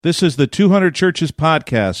This is the 200 Churches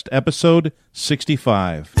Podcast, episode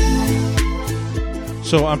 65.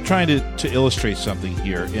 So I'm trying to illustrate something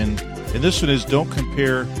here, and this one is don't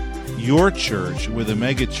compare your church with a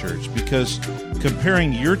mega church, because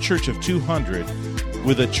comparing your church of 200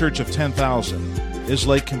 with a church of 10,000 is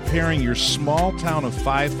like comparing your small town of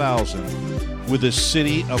 5,000 with a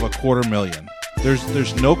city of 250,000.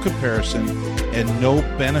 There's no comparison and no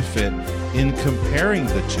benefit in comparing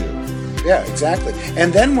the two. Yeah, exactly.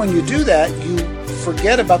 And then when you do that, you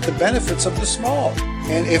forget about the benefits of the small.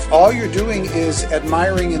 And if all you're doing is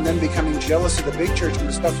admiring and then becoming jealous of the big church and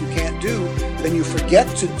the stuff you can't do, then you forget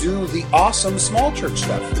to do the awesome small church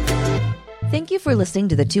stuff. Thank you for listening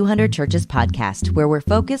to the 200 Churches Podcast, where we're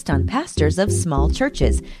focused on pastors of small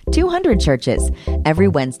churches, 200 churches. Every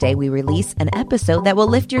Wednesday, we release an episode that will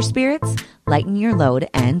lift your spirits, lighten your load,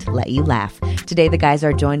 and let you laugh. Today, the guys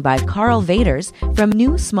are joined by Carl Vaders from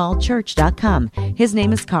newsmallchurch.com. His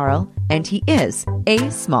name is Carl, and he is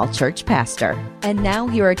a small church pastor. And now,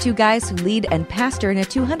 here are two guys who lead and pastor in a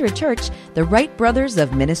 200 church, the Wright Brothers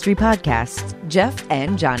of Ministry Podcasts, Jeff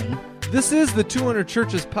and Johnny. This is the 200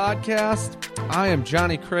 Churches Podcast. I am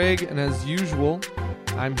Johnny Craig, and as usual,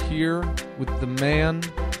 I'm here with the man,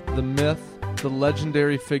 the myth, the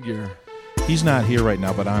legendary figure. He's not here right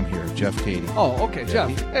now, but I'm here, Jeff Cady. Oh, okay, Jeff.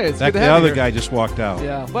 Hey, it's good to The have you other here. guy just walked out.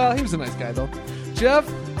 Yeah, well, he was a nice guy, though. Jeff,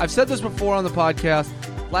 I've said this before on the podcast.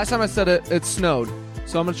 Last time I said it, it snowed.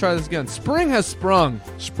 So I'm going to try this again. Spring has sprung.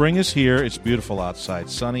 Spring is here. It's beautiful outside.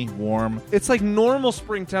 Sunny, warm. It's like normal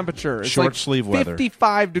spring temperature. It's Short like sleeve weather.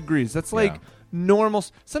 55 degrees. That's like Yeah. normal.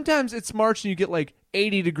 Sometimes it's March and you get like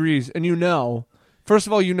 80 degrees and you know. First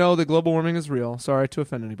of all, you know that global warming is real. Sorry to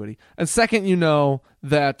offend anybody. And second, you know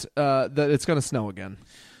that that it's going to snow again.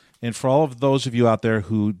 And for all of those of you out there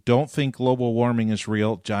who don't think global warming is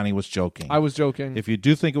real, Johnny was joking. I was joking. If you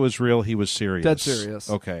do think it was real, he was serious. Dead serious.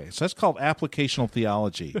 Okay. So that's called applicational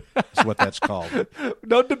theology. Is what that's called.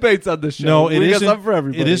 No debates on this show. No, we got something for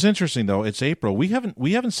everybody. It is interesting though. It's April. We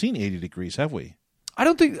haven't seen 80 degrees, have we? I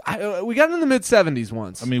don't think we got in the mid 70s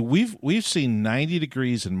once. I mean, we've seen 90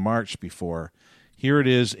 degrees in March before. Here it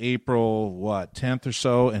is, April 10th or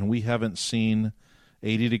so, and we haven't seen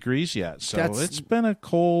 80 degrees yet. So it's been a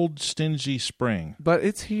cold, stingy spring. But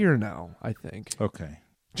it's here now, I think. Okay.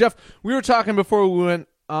 Jeff, we were talking before we went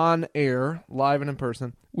on air, live and in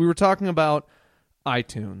person. We were talking about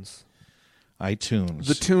iTunes. iTunes.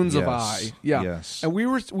 The tunes of Yes. I. Yeah. Yes. And we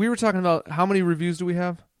were talking about how many reviews do we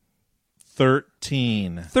have?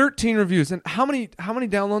 13. 13 reviews. And how many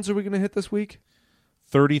downloads are we going to hit this week?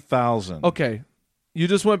 30,000. Okay. You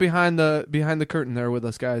just went behind the curtain there with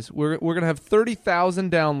us, guys. We're going to have 30,000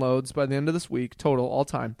 downloads by the end of this week total all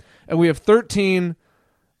time. And we have 13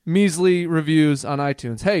 measly reviews on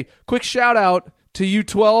iTunes. Hey, quick shout out to you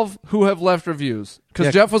 12 who have left reviews,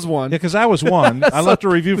 cuz Jeff was one. Yeah, because I was one. I left a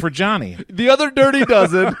review for Johnny. The other dirty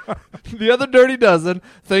dozen. The other dirty dozen.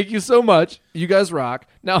 Thank you so much. You guys rock.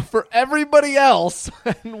 Now, for everybody else,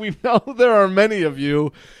 and we know there are many of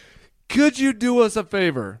you, could you do us a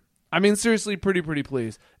favor? I mean, seriously, pretty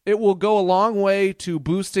please. It will go a long way to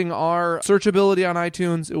boosting our searchability on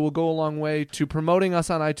iTunes. It will go a long way to promoting us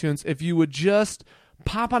on iTunes. If you would just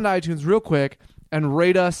pop onto iTunes real quick and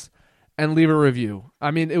rate us and leave a review.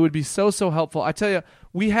 I mean, it would be so helpful. I tell you,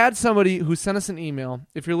 we had somebody who sent us an email.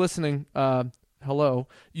 If you're listening, hello.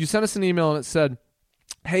 You sent us an email and it said,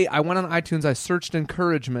 hey, I went on iTunes, I searched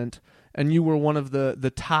encouragement, and you were one of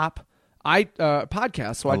the top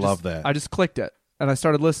podcasts. So I love that. I just clicked it. And I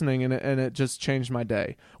started listening, and it just changed my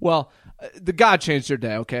day. Well, the God changed your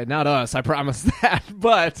day, okay? Not us, I promise that.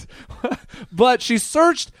 But she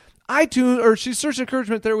searched iTunes, or she searched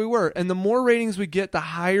encouragement, there we were. And the more ratings we get, the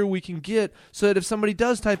higher we can get, so that if somebody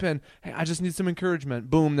does type in, hey, I just need some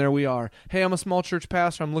encouragement, boom, there we are. Hey, I'm a small church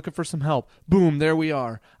pastor, I'm looking for some help, boom, there we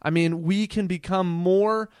are. I mean, we can become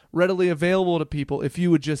more readily available to people if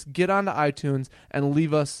you would just get onto iTunes and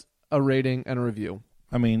leave us a rating and a review.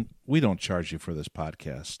 I mean, we don't charge you for this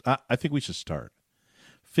podcast. I think we should start.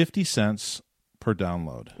 50 cents per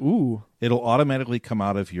download. Ooh. It'll automatically come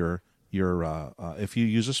out of your if you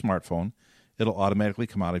use a smartphone, it'll automatically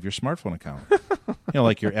come out of your smartphone account.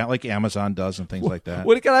 like Amazon does and things like that.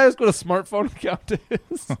 What can I ask what a smartphone account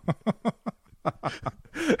is?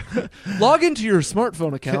 Log into your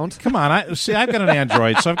smartphone account. Come on, I've got an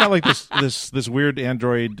Android, so I've got like this weird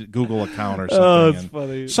Android Google account or something. Oh, that's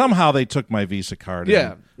funny. Somehow they took my Visa card.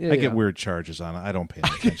 Yeah, I get weird charges on it. I don't pay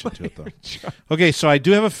any attention to it though. Okay, so I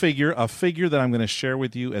do have a figure that I'm going to share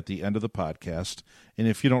with you at the end of the podcast. And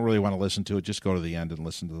if you don't really want to listen to it, just go to the end and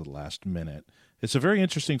listen to the last minute. It's a very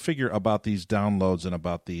interesting figure about these downloads and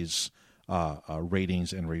about these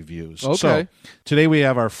ratings and reviews. Okay. So today we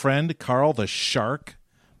have our friend Carl the Shark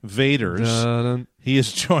Vaders. Dun-dun. He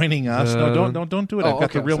is joining us. No, don't do it. I've got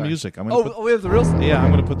okay, the real sorry. music. I'm gonna We have the real stuff. Yeah,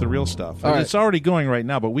 I'm going to put the real stuff. All right. It's already going right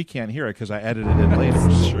now, but we can't hear it because I edited it in later.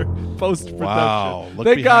 Sure. Post-production. Wow. Look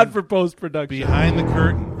Thank behind- God for post-production. Behind the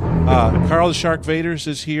curtain. Carl the Shark Vaders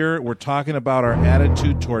is here. We're talking about our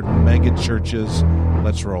attitude toward mega churches.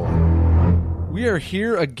 Let's roll it. We are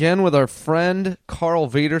here again with our friend Carl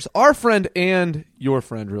Vaders, our friend and your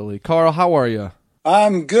friend, really. Carl, how are you?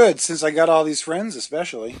 I'm good, since I got all these friends,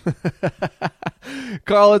 especially.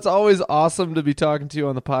 Carl, it's always awesome to be talking to you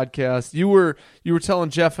on the podcast. You were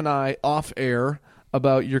telling Jeff and I off air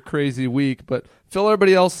about your crazy week, but fill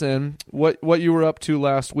everybody else in what you were up to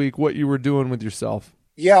last week, what you were doing with yourself.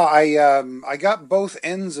 Yeah, I got both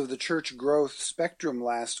ends of the church growth spectrum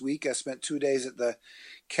last week. I spent 2 days at the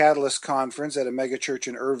Catalyst Conference at a mega church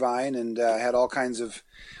in Irvine, and had all kinds of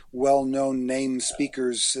well-known name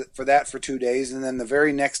speakers for that for 2 days. And then the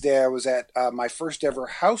very next day I was at my first ever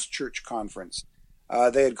house church conference.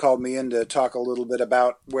 They had called me in to talk a little bit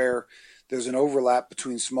about where there's an overlap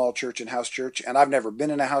between small church and house church. And I've never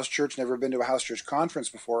been in a house church, never been to a house church conference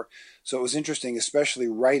before. So it was interesting, especially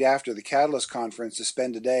right after the Catalyst Conference, to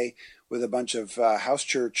spend a day with a bunch of house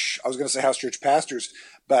church pastors,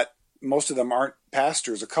 but most of them aren't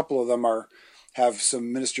pastors. A couple of them have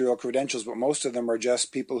some ministerial credentials, but most of them are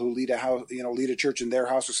just people who lead a church in their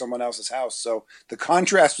house or someone else's house. So the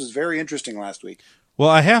contrast was very interesting last week. Well,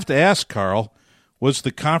 I have to ask, Carl, was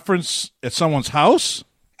the conference at someone's house?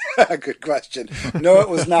 Good question. No, it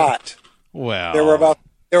was not. Well, There were about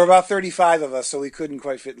 35 of us, so we couldn't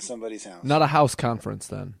quite fit in somebody's house. Not a house conference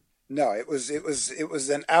then. No, it was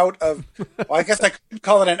an out of. Well, I guess I could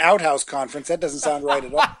call it an outhouse conference. That doesn't sound right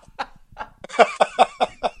at all.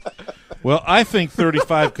 Well, I think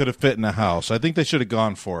 35 could have fit in a house. I think they should have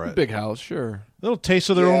gone for it. Big house, sure. Little taste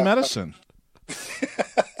of their own medicine.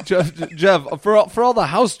 Jeff, for all the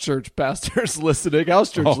house church pastors listening,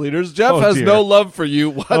 house church leaders, Jeff oh has dear. no love for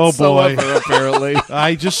you whatsoever, apparently.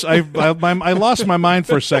 I lost my mind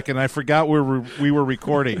for a second. I forgot we were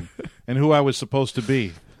recording and who I was supposed to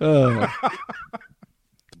be. The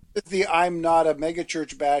I'm not a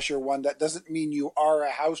megachurch basher one. That doesn't mean you are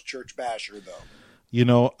a house church basher, though. You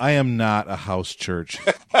know, I am not a house church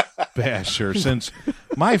basher, since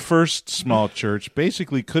my first small church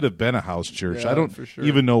basically could have been a house church. Yeah, I don't for sure.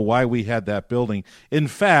 even know why we had that building. In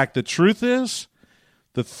fact, the truth is,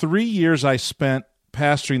 the 3 years I spent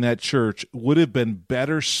pastoring that church would have been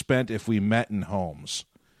better spent if we met in homes.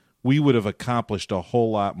 We would have accomplished a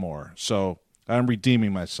whole lot more. So I'm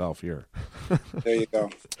redeeming myself here. There you go.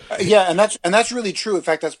 Yeah, and that's really true. In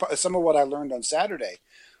fact, that's some of what I learned on Saturday.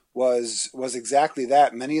 Was exactly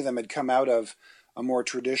that. Many of them had come out of a more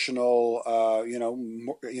traditional,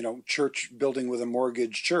 church building with a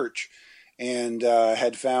mortgage church, and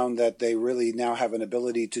had found that they really now have an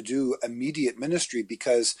ability to do immediate ministry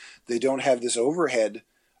because they don't have this overhead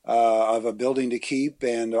of a building to keep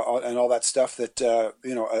and all that stuff that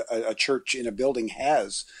a church in a building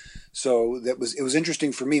has. So it was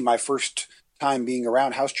interesting for me, my first time being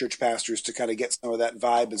around house church pastors, to kind of get some of that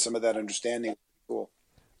vibe and some of that understanding. Cool.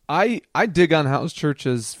 I dig on house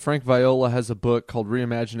churches. Frank Viola has a book called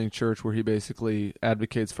Reimagining Church where he basically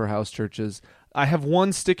advocates for house churches. I have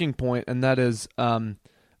one sticking point, and that is I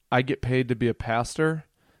get paid to be a pastor,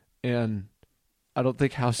 and I don't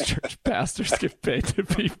think house church pastors get paid to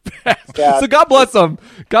be pastors. Yeah. So God bless them.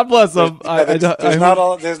 God bless them. There's not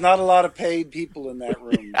a lot of paid people in that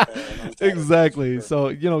room. Exactly.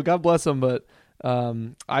 So, God bless them, but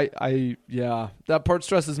that part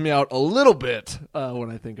stresses me out a little bit when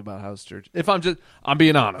I think about house church. If I'm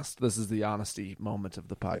being honest. This is the honesty moment of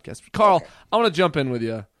the podcast. Carl, okay. I want to jump in with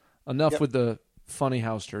you. Enough with the funny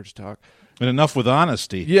house church talk. And enough with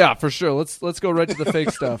honesty. Yeah, for sure. Let's go right to the fake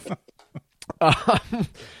stuff.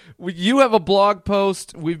 You have a blog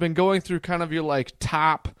post. We've been going through kind of your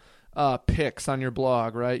top picks on your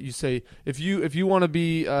blog, right? You say if you want to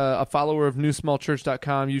be a follower of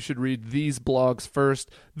newsmallchurch.com, you should read these blogs first.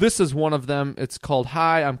 This is one of them. It's called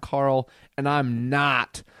Hi, I'm Carl, and I'm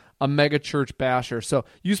not a megachurch basher. So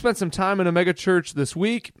you spent some time in a megachurch this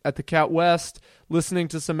week at the Cat West, listening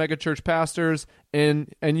to some megachurch pastors,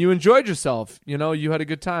 and you enjoyed yourself. You had a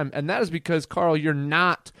good time, and that is because, Carl, you're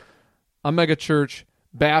not a megachurch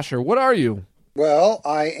basher. What are you? Well,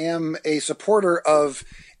 I am a supporter of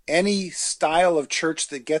any style of church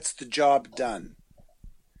that gets the job done.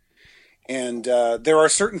 And there are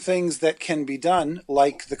certain things that can be done,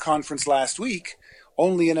 like the conference last week,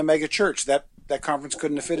 only in a mega church. That conference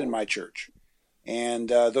couldn't have fit in my church. And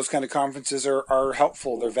those kind of conferences are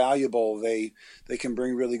helpful. They're valuable. They can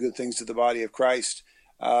bring really good things to the body of Christ.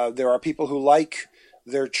 There are people who like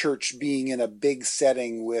their church being in a big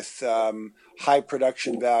setting with high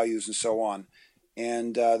production values and so on.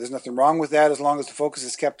 And there's nothing wrong with that as long as the focus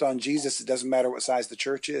is kept on Jesus. It doesn't matter what size the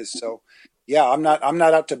church is. So, yeah, I'm not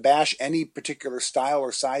out to bash any particular style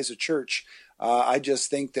or size of church. I just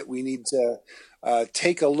think that we need to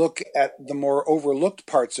take a look at the more overlooked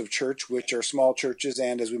parts of church, which are small churches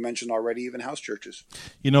and, as we mentioned already, even house churches.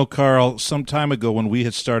 You know, Carl, some time ago when we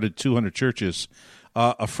had started 200 Churches,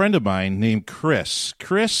 a friend of mine named Chris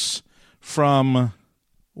from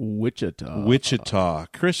Wichita.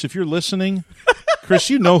 Chris, if you're listening, Chris,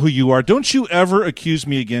 you know who you are. Don't you ever accuse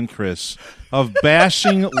me again, Chris, of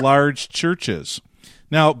bashing large churches.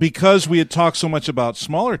 Now, because we had talked so much about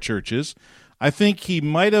smaller churches, I think he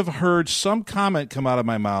might have heard some comment come out of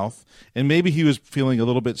my mouth, and maybe he was feeling a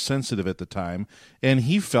little bit sensitive at the time, and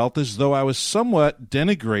he felt as though I was somewhat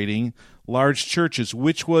denigrating large churches,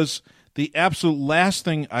 which was the absolute last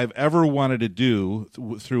thing I've ever wanted to do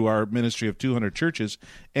through our ministry of 200 Churches.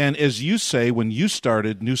 And as you say, when you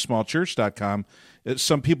started newsmallchurch.com,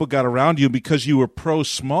 some people got around you because you were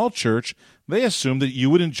pro-small church. They assumed that you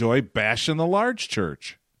would enjoy bashing the large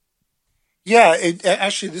church. Yeah,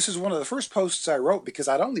 actually, this is one of the first posts I wrote because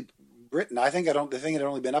I'd only written, the thing had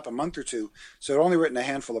only been up a month or two, so I'd only written a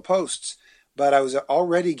handful of posts. But I was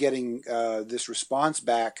already getting this response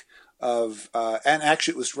back of, and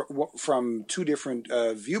actually it was from two different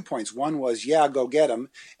viewpoints. One was, yeah, go get them,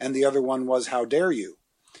 and the other one was, how dare you?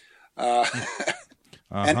 And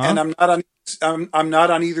I'm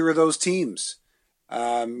not on either of those teams.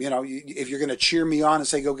 If you're going to cheer me on and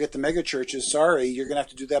say, go get the mega churches, sorry, you're going to have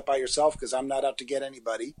to do that by yourself because I'm not out to get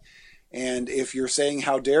anybody. And if you're saying,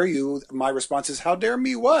 how dare you, my response is, how dare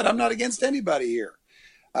me what? I'm not against anybody here.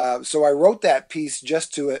 So I wrote that piece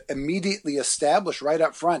just to immediately establish right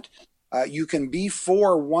up front, you can be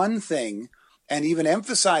for one thing and even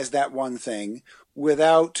emphasize that one thing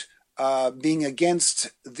without being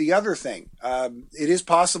against the other thing. It is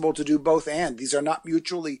possible to do both and. These are not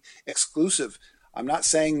mutually exclusive. I'm not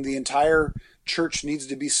saying the entire church needs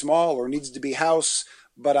to be small or needs to be house,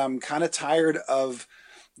 but I'm kind of tired of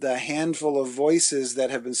the handful of voices that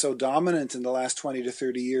have been so dominant in the last 20 to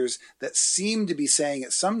 30 years that seem to be saying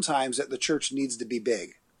at sometimes that the church needs to be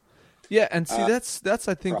big. Yeah, and see, that's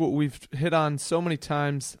I think what we've hit on so many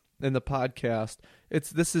times in the podcast.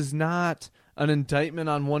 This is not an indictment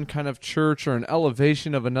on one kind of church or an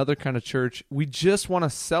elevation of another kind of church. We just want to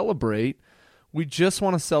celebrate. We just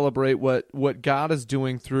want to celebrate what God is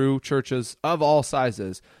doing through churches of all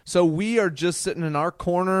sizes. So we are just sitting in our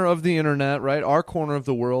corner of the internet, right? Our corner of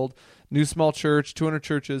the world, New Small Church, 200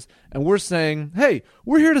 Churches, and we're saying, hey,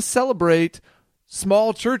 we're here to celebrate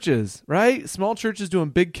small churches, right? Small churches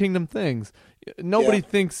doing big kingdom things. Nobody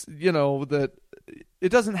thinks, that it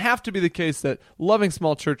doesn't have to be the case that loving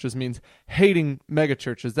small churches means hating mega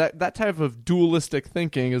churches. That type of dualistic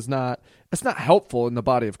thinking it's not helpful in the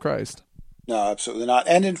body of Christ. No, absolutely not.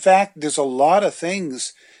 And in fact, there's a lot of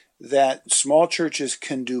things that small churches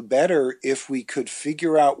can do better if we could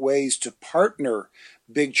figure out ways to partner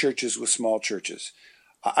big churches with small churches.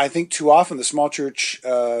 I think too often the small church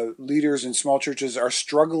leaders in small churches are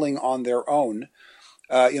struggling on their own.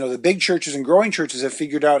 The big churches and growing churches have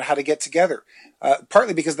figured out how to get together,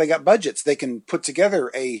 partly because they got budgets. They can put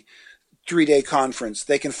together a 3-day conference.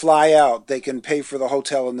 They can fly out. They can pay for the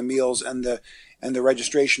hotel and the meals and the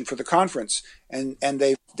registration for the conference. And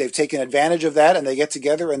they've taken advantage of that, and they get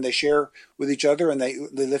together and they share with each other and they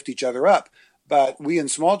lift each other up. But we in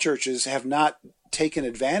small churches have not taken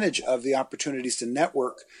advantage of the opportunities to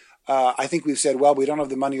network. I think we've said, well, we don't have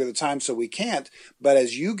the money or the time, so we can't. But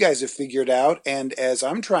as you guys have figured out, and as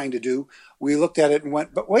I'm trying to do, we looked at it and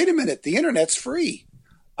went, but wait a minute, the internet's free.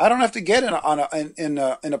 I don't have to get in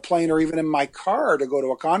a plane or even in my car to go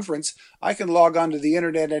to a conference. I can log onto the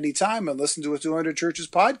internet anytime and listen to a 200 Churches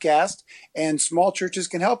podcast, and small churches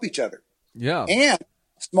can help each other. Yeah. And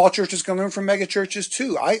small churches can learn from mega churches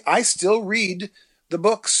too. I still read the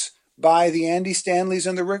books by the Andy Stanleys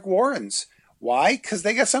and the Rick Warrens. Why? Because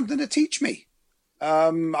they got something to teach me.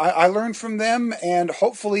 I learn from them, and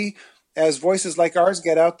hopefully as voices like ours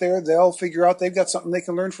get out there, they'll figure out they've got something they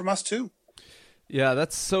can learn from us too. Yeah,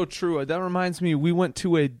 that's so true. That reminds me, we went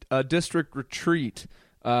to a district retreat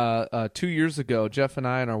 2 years ago, Jeff and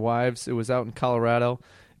I and our wives. It was out in Colorado.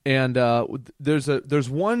 And there's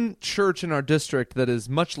one church in our district that is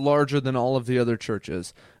much larger than all of the other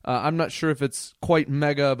churches. I'm not sure if it's quite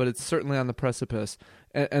mega, but it's certainly on the precipice.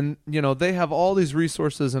 and they have all these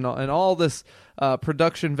resources and all this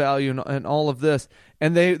production value and all of this.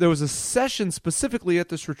 And there was a session specifically at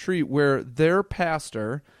this retreat where their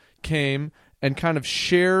pastor came and kind of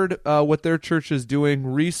shared what their church is doing,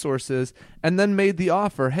 resources, and then made the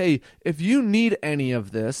offer, hey, if you need any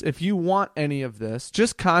of this, if you want any of this,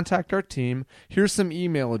 just contact our team. Here's some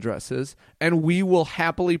email addresses, and we will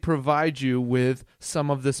happily provide you with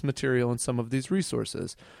some of this material and some of these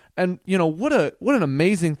resources. And, what an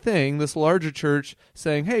amazing thing, this larger church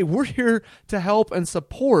saying, hey, we're here to help and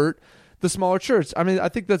support the smaller church. I mean, I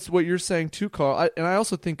think that's what you're saying too, Carl. And I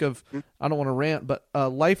also think of, I don't want to rant, but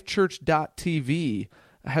lifechurch.tv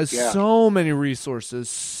has so many resources,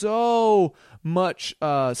 so much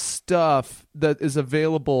stuff that is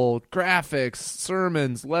available, graphics,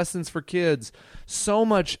 sermons, lessons for kids, so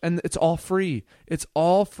much, and it's all free. It's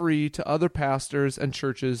all free to other pastors and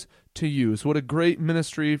churches to use. What a great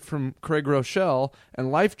ministry from Craig Rochelle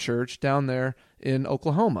and Life Church down there in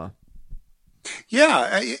Oklahoma.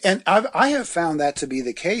 Yeah, and I have found that to be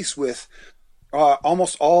the case with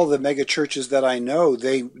almost all the mega churches that I know.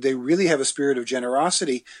 They really have a spirit of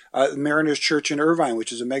generosity. Mariners Church in Irvine,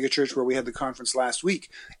 which is a mega church where we had the conference last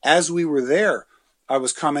week. As we were there, I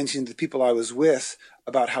was commenting to the people I was with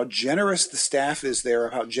about how generous the staff is there,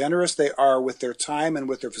 how generous they are with their time and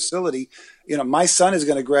with their facility. My son is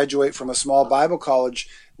going to graduate from a small Bible college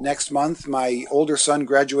next month. My older son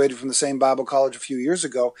graduated from the same Bible college a few years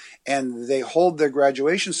ago, and they hold their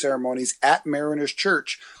graduation ceremonies at Mariners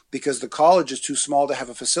Church because the college is too small to have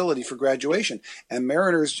a facility for graduation. And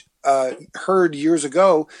Mariners heard years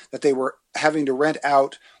ago that they were having to rent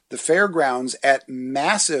out the fairgrounds at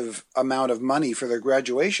massive amount of money for their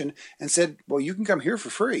graduation, and said, well, you can come here for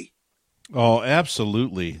free. Oh,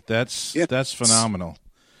 absolutely. That's phenomenal.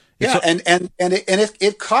 And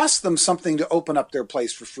it costs them something to open up their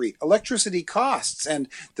place for free. Electricity costs, and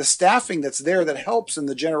the staffing that's there that helps, and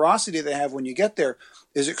the generosity they have when you get there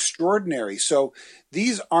is extraordinary. So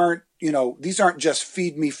these aren't just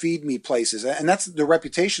feed me places. And that's the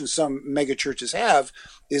reputation some mega churches have,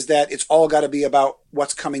 is that it's all got to be about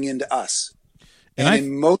what's coming into us. And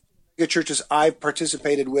in most mega churches I've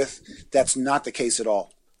participated with, that's not the case at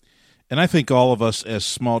all. And I think all of us as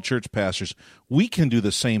small church pastors, we can do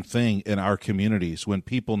the same thing in our communities. When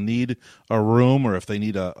people need a room, or if they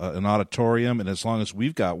need an auditorium, and as long as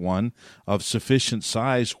we've got one of sufficient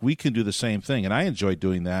size, we can do the same thing. And I enjoy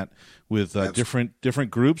doing that with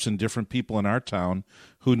different groups and different people in our town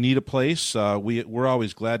who need a place. We're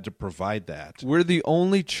always glad to provide that. We're the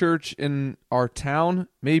only church in our town,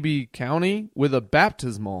 maybe county, with a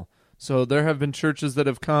baptismal. So there have been churches that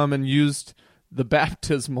have come and used the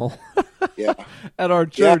baptismal at our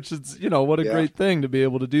church. It's what a great thing to be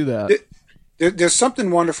able to do that. There's something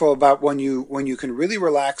wonderful about when you can really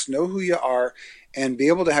relax, know who you are, and be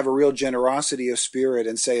able to have a real generosity of spirit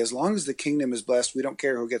and say, as long as the kingdom is blessed, we don't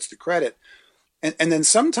care who gets the credit. And then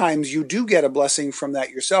sometimes you do get a blessing from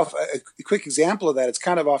that yourself. A quick example of that, it's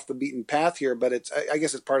kind of off the beaten path here, but I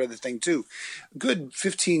guess it's part of the thing too. Good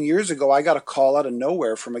 15 years ago, I got a call out of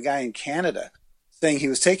nowhere from a guy in Canada saying he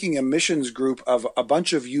was taking a missions group of a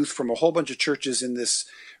bunch of youth from a whole bunch of churches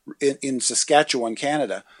in Saskatchewan,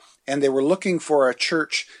 Canada, and they were looking for a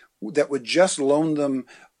church that would just loan them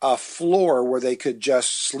a floor where they could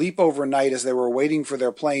just sleep overnight as they were waiting for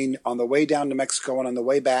their plane on the way down to Mexico and on the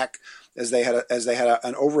way back as they had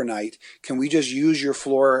an overnight. Can we just use your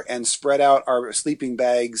floor and spread out our sleeping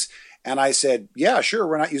bags? And I said, yeah, sure,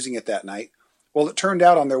 we're not using it that night. Well, it turned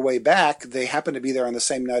out on their way back, they happened to be there on the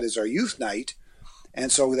same night as our youth night. And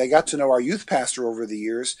so they got to know our youth pastor over the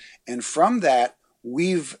years. And from that,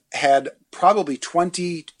 we've had probably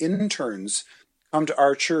 20 interns come to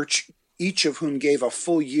our church, each of whom gave a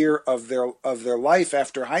full year of their life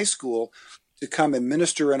after high school to come and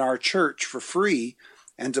minister in our church for free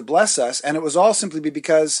and to bless us. And it was all simply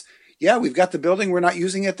because, we've got the building. We're not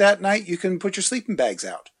using it that night. You can put your sleeping bags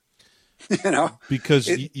out. Because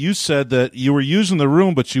you said that you were using the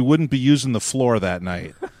room, but you wouldn't be using the floor that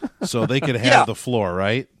night. So they could have the floor,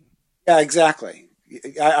 right? Yeah, exactly.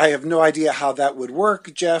 I have no idea how that would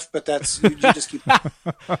work, Jeff, but you just keep.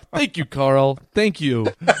 Thank you, Carl. Thank you.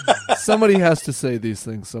 Somebody has to say these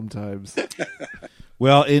things sometimes.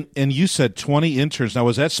 Well, and you said 20 interns. Now,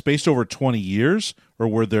 was that spaced over 20 years, or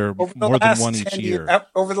were there more than one each year?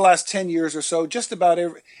 Over the last 10 years or so, just about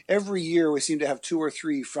every year we seem to have 2 or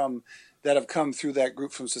 3 that have come through that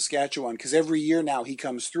group from Saskatchewan, because every year now he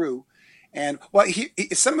comes through. And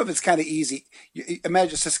some of it's kind of easy.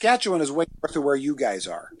 Imagine Saskatchewan is way north of where you guys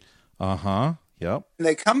are. Uh-huh. Yep. And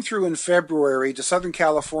they come through in February to Southern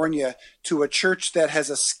California to a church that has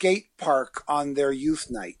a skate park on their youth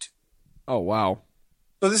night. Oh, wow.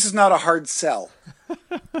 So this is not a hard sell.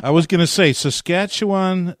 I was going to say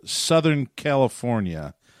Saskatchewan, Southern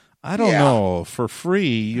California. I don't know. For free,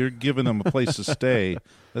 you're giving them a place to stay.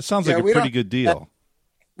 That sounds like a pretty good deal.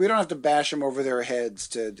 We don't have to bash them over their heads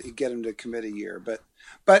to get them to commit a year. But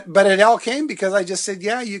it all came because I just said,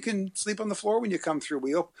 yeah, you can sleep on the floor when you come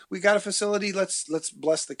through. We got a facility. Let's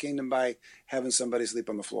bless the kingdom by having somebody sleep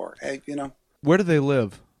on the floor. Hey, Where do they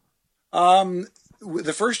live?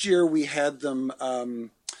 The first year we had them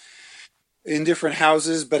in different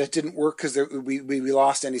houses, but it didn't work because we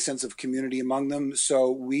lost any sense of community among them.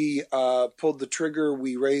 So we pulled the trigger.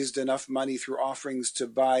 We raised enough money through offerings to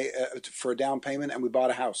buy for a down payment, and we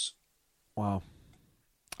bought a house. Wow.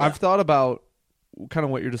 Yeah. I've thought about kind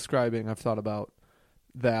of what you're describing. I've thought about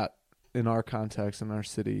that in our context, in our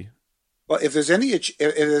city. Well, if there's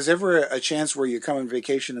ever a chance where you come on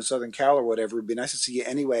vacation in Southern Cal or whatever, it'd be nice to see you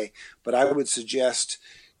anyway. But I would suggest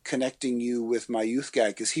connecting you with my youth guy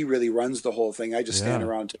because he really runs the whole thing. I just stand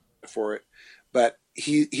around for it. But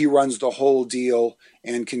he runs the whole deal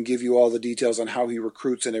and can give you all the details on how he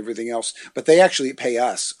recruits and everything else. But they actually pay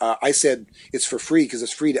us. I said it's for free because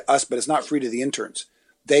it's free to us, but it's not free to the interns.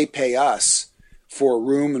 They pay us for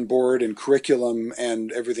room and board and curriculum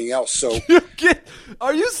and everything else. So,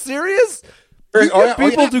 are you serious? You get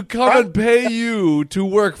people to come and pay you to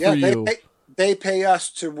work for you. They pay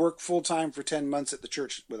us to work full time for 10 months at the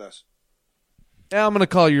church with us. Yeah, I'm going to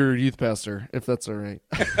call your youth pastor if that's all right.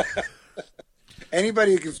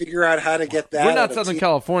 Anybody who can figure out how to get that. We're not Southern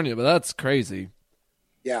California, but that's crazy.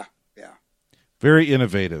 Yeah. Very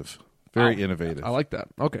innovative. Innovative. I like that.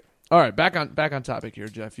 Okay. All right, back on topic here,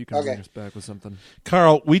 Jeff. You can bring us back with something.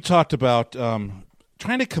 Carl, we talked about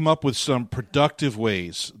trying to come up with some productive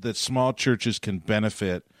ways that small churches can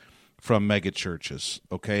benefit from mega churches.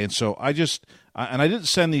 Okay, and so I didn't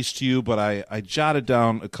send these to you, but I jotted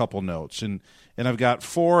down a couple notes, and I've got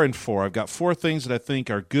 4 and 4. I've got 4 things that I think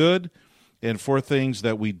are good, and 4 things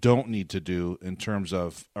that we don't need to do in terms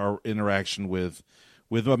of our interaction with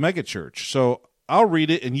a mega church. So I'll read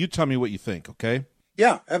it, and you tell me what you think. Okay.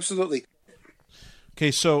 Yeah, absolutely.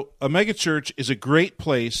 Okay, so a megachurch is a great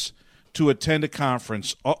place to attend a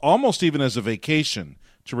conference, almost even as a vacation,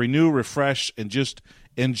 to renew, refresh, and just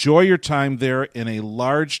enjoy your time there in a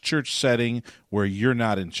large church setting where you're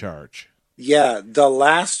not in charge. Yeah, the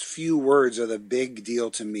last few words are the big deal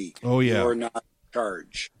to me. Oh, yeah. You're not in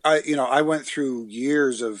charge. I went through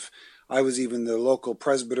years of, I was even the local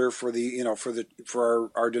presbyter for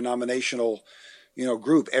our denominational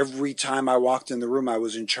group. Every time I walked in the room, I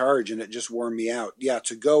was in charge, and it just wore me out. Yeah,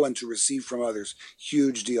 to go and to receive from others,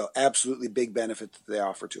 huge deal. Absolutely big benefit that they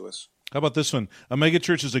offer to us. How about this one? A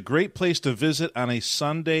megachurch is a great place to visit on a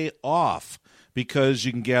Sunday off because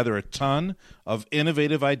you can gather a ton of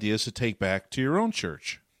innovative ideas to take back to your own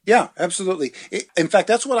church. Yeah, absolutely. In fact,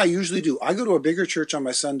 that's what I usually do. I go to a bigger church on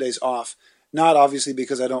my Sundays off, not obviously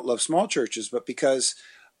because I don't love small churches, but because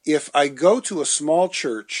if I go to a small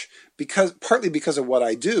church, partly because of what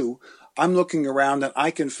I do, I'm looking around and I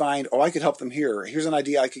can find, I could help them here. Here's an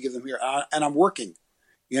idea I could give them here. And I'm working.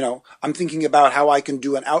 I'm thinking about how I can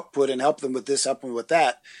do an output and help them with this, help them with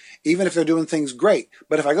that, even if they're doing things great.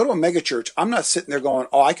 But if I go to a mega church, I'm not sitting there going,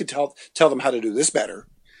 I could tell them how to do this better.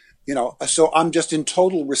 So I'm just in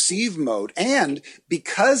total receive mode. And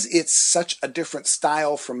because it's such a different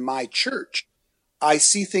style from my church, I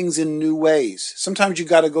see things in new ways. Sometimes you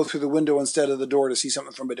got to go through the window instead of the door to see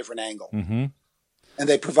something from a different angle. Mm-hmm. And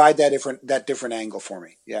they provide that different angle for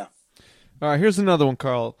me. Yeah. All right, here's another one,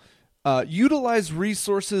 Carl. Utilize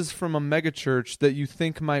resources from a megachurch that you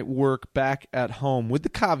think might work back at home, with the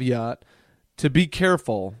caveat to be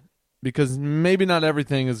careful because maybe not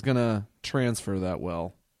everything is going to transfer that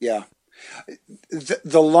well. Yeah.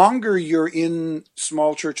 The longer you're in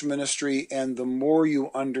small church ministry and the more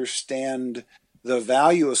you understand the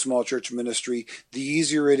value of small church ministry, the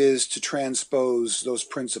easier it is to transpose those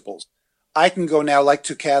principles. I can go now like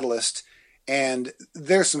to Catalyst, and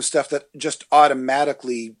there's some stuff that just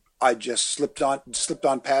automatically I just slipped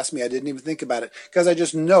on past me. I didn't even think about it because I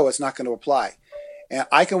just know it's not going to apply. And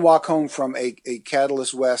I can walk home from a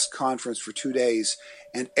Catalyst West conference for 2 days,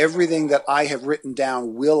 and everything that I have written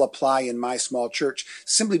down will apply in my small church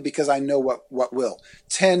simply because I know what will.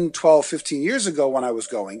 10, 12, 15 years ago when I was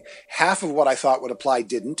going, half of what I thought would apply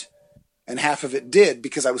didn't, and half of it did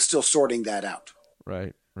because I was still sorting that out.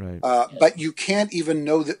 Right. But you can't even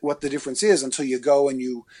know what the difference is until you go and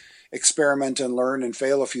you experiment and learn and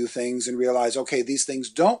fail a few things and realize, okay, these things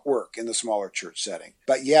don't work in the smaller church setting.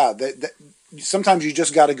 But yeah, sometimes you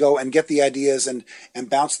just got to go and get the ideas and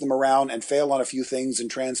bounce them around and fail on a few things and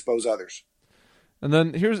transpose others. And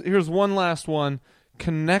then here's one last one.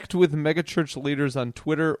 connect with megachurch leaders on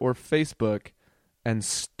Twitter or Facebook and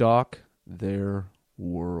stalk their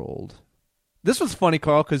world. This was funny,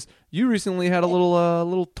 Carl, because you recently had a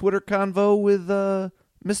little Twitter convo with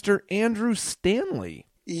Mr. Andrew Stanley.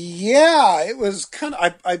 Yeah, it was kind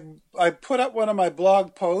of. I put up one of my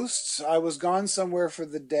blog posts. I was gone somewhere for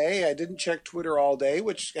the day. I didn't check Twitter all day,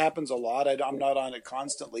 which happens a lot. I'm not on it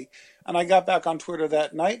constantly. And I got back on Twitter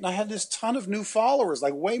that night, and I had this ton of new followers,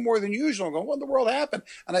 like way more than usual. I'm going, what in the world happened?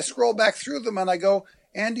 And I scroll back through them, and I go,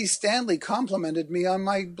 Andy Stanley complimented me on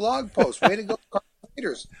my blog post. Way to go, Carl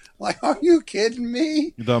Peters. Like, are you kidding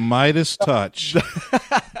me? The Midas touch.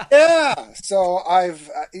 Yeah, so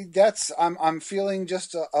I'm feeling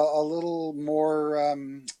just a little more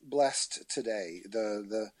blessed today.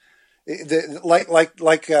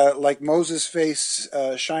 Like Moses' face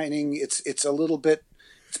shining. It's a little bit.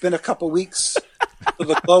 It's been a couple weeks for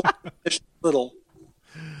the glow, little,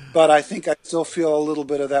 but I think I still feel a little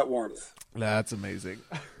bit of that warmth. That's amazing.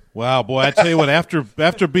 Wow, boy! I tell you what.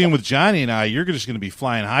 After being with Johnny and I, you're just going to be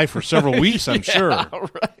flying high for several weeks, I'm sure.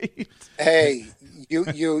 Right. Hey.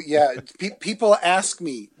 People ask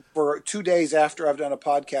me for 2 days after I've done a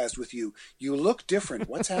podcast with you, you look different.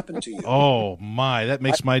 What's happened to you? Oh my, that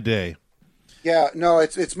makes my day. Yeah, no,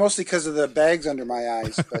 it's mostly because of the bags under my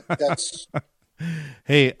eyes, but that's.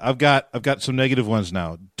 Hey, I've got some negative ones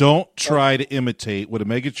now. Don't try to imitate what a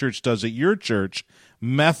megachurch does at your church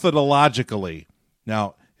methodologically.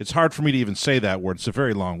 Now, it's hard for me to even say that word. It's a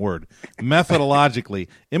very long word. Methodologically.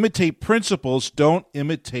 Imitate principles, don't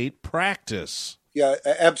imitate practice. Yeah,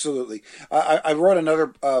 absolutely. I wrote another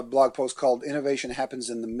blog post called "Innovation Happens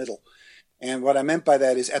in the Middle," and what I meant by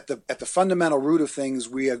that is at the fundamental root of things,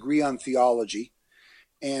 we agree on theology,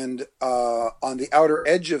 and on the outer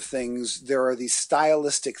edge of things, there are these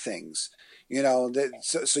stylistic things. You know,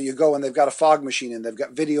 so you go and they've got a fog machine and they've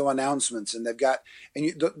got video announcements and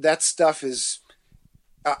that stuff is.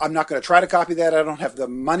 I'm not going to try to copy that. I don't have the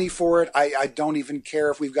money for it. I don't even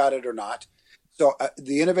care if we've got it or not. So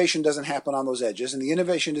the innovation doesn't happen on those edges, and the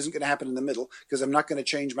innovation isn't going to happen in the middle because I'm not going to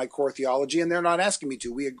change my core theology, and they're not asking me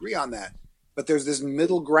to. We agree on that. But there's this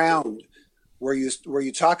middle ground where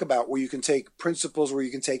you talk about where you can take principles, where you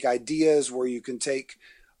can take ideas, where you can take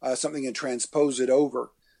something and transpose it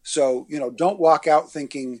over. So, don't walk out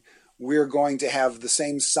thinking we're going to have the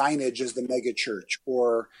same signage as the mega church,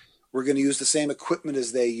 or we're going to use the same equipment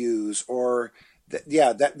as they use, or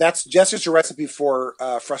that's just a recipe for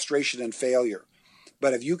frustration and failure.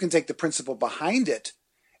 But if you can take the principle behind it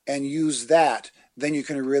and use that, then you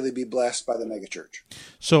can really be blessed by the megachurch.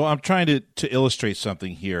 So I'm trying to illustrate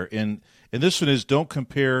something here, and this one is don't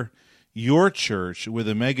compare your church with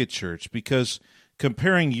a megachurch, because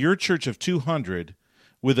comparing your church of 200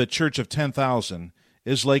 with a church of 10,000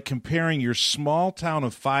 is like comparing your small town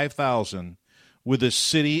of 5,000 with a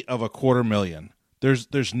city of 250,000.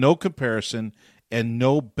 There's no comparison and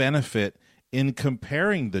no benefit in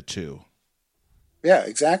comparing the two. Yeah,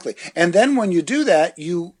 exactly. And then when you do that,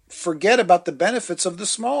 you forget about the benefits of the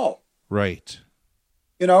small. Right.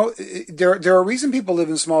 There are reasons people live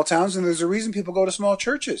in small towns, and there's a reason people go to small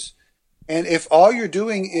churches. And if all you're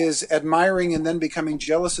doing is admiring and then becoming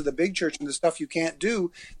jealous of the big church and the stuff you can't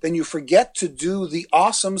do, then you forget to do the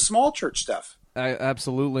awesome small church stuff.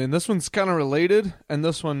 Absolutely. And this one's kind of related, and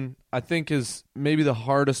this one I think is maybe the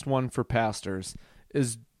hardest one for pastors,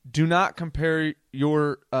 is do not compare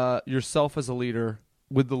yourself as a leader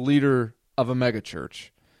with the leader of a megachurch.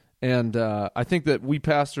 And I think that we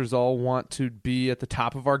pastors all want to be at the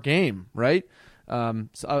top of our game, right?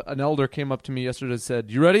 So an elder came up to me yesterday and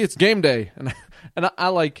said, "You ready? It's game day." And I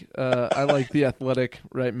like the athletic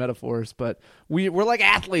metaphors, but we're like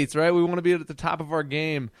athletes, right? We want to be at the top of our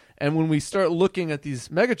game. And when we start looking at these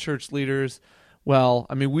megachurch leaders, well,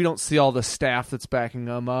 I mean, we don't see all the staff that's backing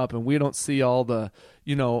them up, and we don't see all the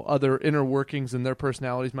other inner workings, and their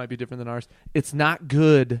personalities might be different than ours. It's not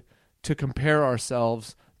good to compare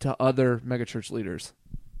ourselves to other megachurch leaders.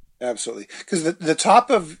 Absolutely. Because the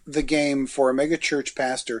top of the game for a megachurch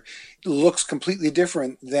pastor looks completely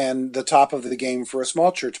different than the top of the game for a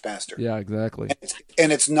small church pastor. Yeah, exactly.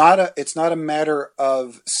 And it's not a matter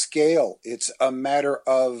of scale. It's a matter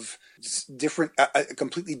of a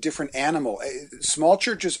completely different animal. Small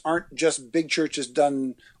churches aren't just big churches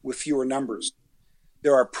done with fewer numbers.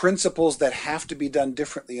 There are principles that have to be done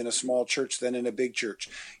differently in a small church than in a big church.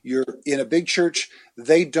 You're in a big church,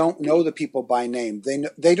 they don't know the people by name.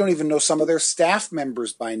 They don't even know some of their staff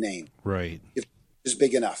members by name. Right. If it's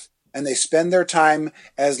big enough. And they spend their time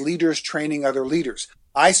as leaders training other leaders.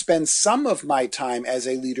 I spend some of my time as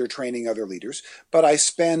a leader training other leaders, but I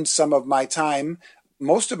spend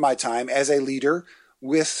most of my time as a leader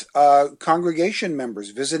with congregation members,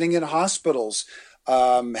 visiting in hospitals,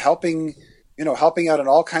 helping out in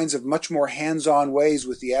all kinds of much more hands-on ways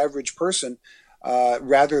with the average person,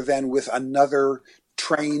 rather than with another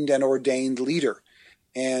trained and ordained leader.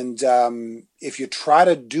 And if you try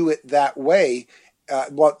to do it that way,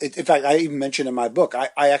 in fact, I even mentioned in my book,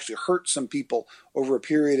 I actually hurt some people over a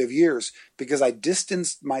period of years because I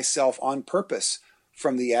distanced myself on purpose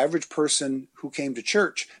from the average person who came to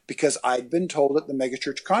church, because I'd been told at the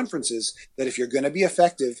megachurch conferences that if you're going to be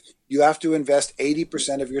effective, you have to invest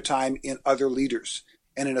 80% of your time in other leaders.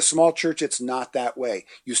 And in a small church, it's not that way.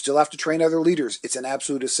 You still have to train other leaders. It's an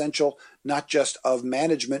absolute essential, not just of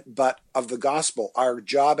management, but of the gospel. Our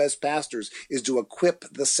job as pastors is to equip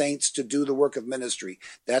the saints to do the work of ministry.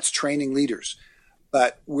 That's training leaders.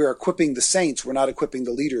 But we're equipping the saints. We're not equipping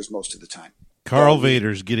the leaders most of the time. Carl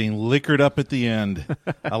Vader's getting liquored up at the end.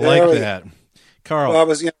 I like that. Carl. Well, I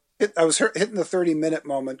was hitting the 30-minute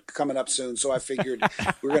moment coming up soon, so I figured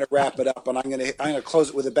we're going to wrap it up, and I'm going to close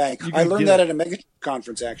it with a bang. I learned that at a mega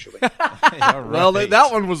conference, actually. Right. Well,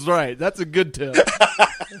 that one was right. That's a good tip.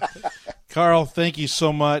 Carl, thank you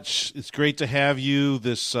so much. It's great to have you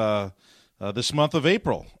this month of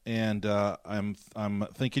April, and I'm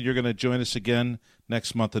thinking you're going to join us again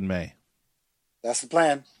next month in May. That's the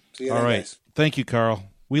plan. See you then, guys. Thank you, Carl.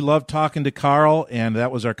 We love talking to Carl, and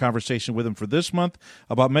that was our conversation with him for this month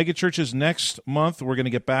about megachurches. Next month, we're going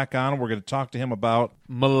to get back on. We're going to talk to him about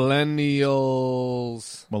millennials.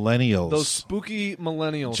 Those spooky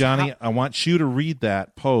millennials. Johnny, I want you to read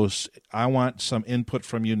that post. I want some input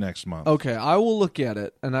from you next month. Okay, I will look at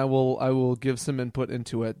it, and I will give some input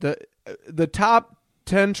into it. The top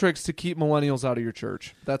 10 tricks to keep millennials out of your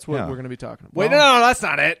church. That's what we're going to be talking about. Wait, no, that's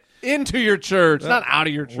not it. Into your church, not out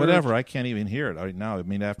of your church. Whatever. I can't even hear it right now. I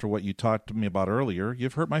mean, after what you talked to me about earlier,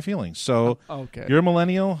 you've hurt my feelings. So okay. You're a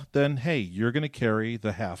millennial, then, hey, you're going to carry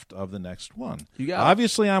the heft of the next one. You got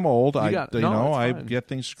Obviously, I'm old. I fine. get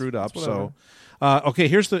things screwed up. So, okay,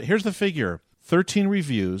 here's the figure. 13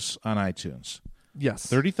 reviews on iTunes. Yes.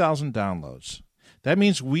 30,000 downloads. That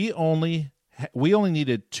means we only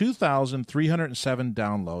needed 2,307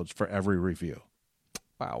 downloads for every review.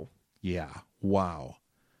 Wow. Yeah. Wow.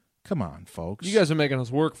 Come on, folks. You guys are making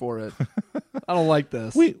us work for it. I don't like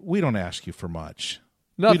this. We don't ask you for much.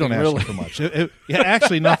 Nothing, we don't ask really. you for much.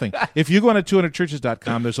 Actually, nothing. If you go on to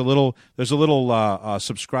 200churches.com, there's a little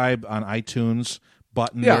subscribe on iTunes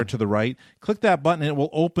button there to the right. Click that button, and it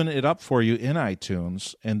will open it up for you in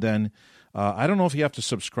iTunes. And then I don't know if you have to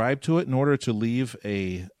subscribe to it in order to leave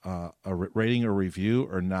a rating or review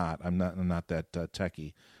or not. I'm not that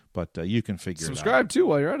techie, but you can figure subscribe it out. too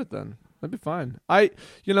while you're at it. Then that'd be fine.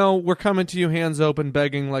 We're coming to you hands open,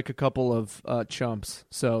 begging like a couple of chumps.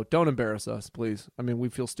 So don't embarrass us, please. I mean, we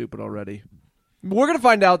feel stupid already. We're gonna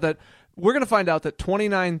find out that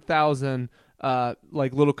 29,000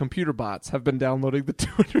 little computer bots have been downloading the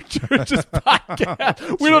 200 Churches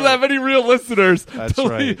podcast. We don't have any real listeners. That's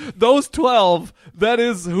right. Those 12, that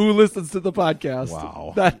is who listens to the podcast.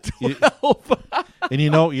 Wow. That 12. And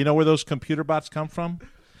you know where those computer bots come from?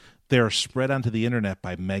 They're spread onto the internet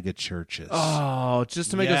by mega churches. Oh,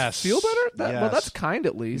 just to make us feel better? Well, that's kind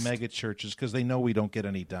at least. Mega churches, because they know we don't get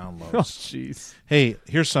any downloads. Oh, jeez. Hey,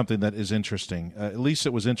 here's something that is interesting. At least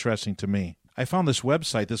it was interesting to me. I found this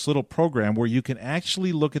website, this little program where you can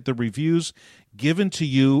actually look at the reviews given to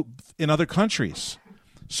you in other countries.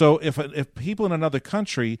 So if people in another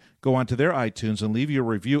country go onto their iTunes and leave you a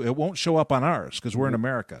review, it won't show up on ours because we're in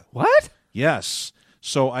America. What? Yes.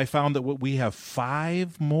 So I found that we have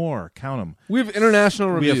 5 more. Count them. We have international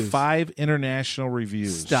reviews. We have 5 international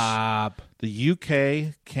reviews. Stop. The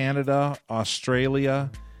UK, Canada, Australia,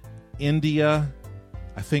 India.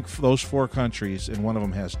 I think those 4 countries, and one of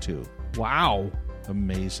them has 2. Wow.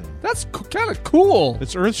 Amazing. That's kind of cool.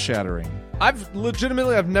 It's earth-shattering. I've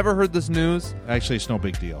never heard this news. Actually, it's no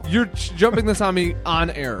big deal. You're jumping this on me on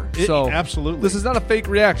air. So absolutely. This is not a fake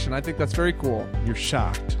reaction. I think that's very cool. You're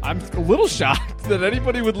shocked. I'm a little shocked that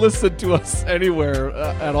anybody would listen to us anywhere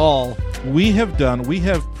at all. We have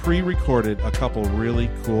pre-recorded a couple really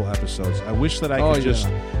cool episodes. I wish that I could just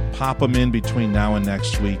pop them in between now and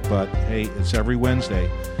next week, but hey, it's every Wednesday.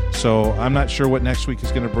 So I'm not sure what next week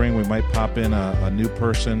is going to bring. We might pop in a new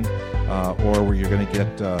person, or where you're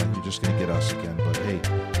just going to get us again. But hey,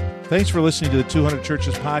 thanks for listening to the 200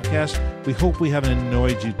 Churches podcast. We hope we haven't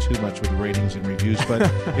annoyed you too much with ratings and reviews, but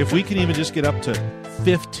if we can even just get up to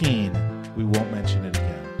 15, we won't mention it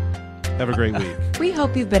again. Have a great week. We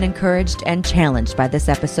hope you've been encouraged and challenged by this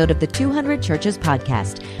episode of the 200 Churches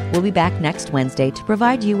podcast. We'll be back next Wednesday to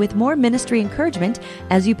provide you with more ministry encouragement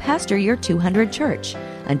as you pastor your 200 church.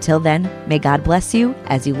 Until then, may God bless you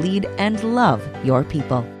as you lead and love your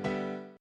people.